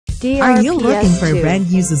Are you looking for a 2.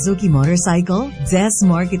 brand new Suzuki motorcycle? Des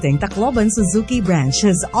Marketing Tacloban Suzuki branch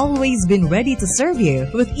has always been ready to serve you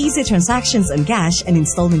with easy transactions on cash and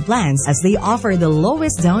installment plans, as they offer the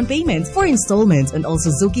lowest down payment for installment on all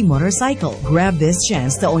Suzuki motorcycle. Grab this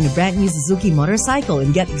chance to own a brand new Suzuki motorcycle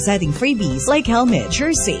and get exciting freebies like helmet,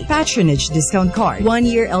 jersey, patronage discount card,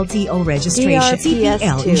 1-year LTO registration, DRPS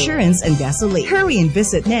CPL 2. insurance, and gasoline. Hurry and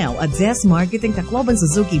visit now at Des Marketing Tacloban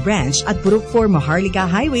Suzuki branch at Purok 4 Maharlika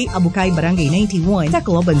Highway, Abukay, Barangay 91,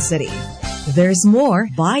 Tacloban City. There's more.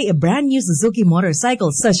 Buy a brand new Suzuki motorcycle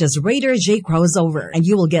such as Raider J Crossover and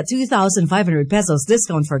you will get 2,500 pesos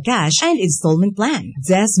discount for cash and installment plan.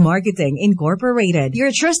 Des Marketing Incorporated, your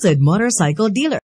trusted motorcycle dealer.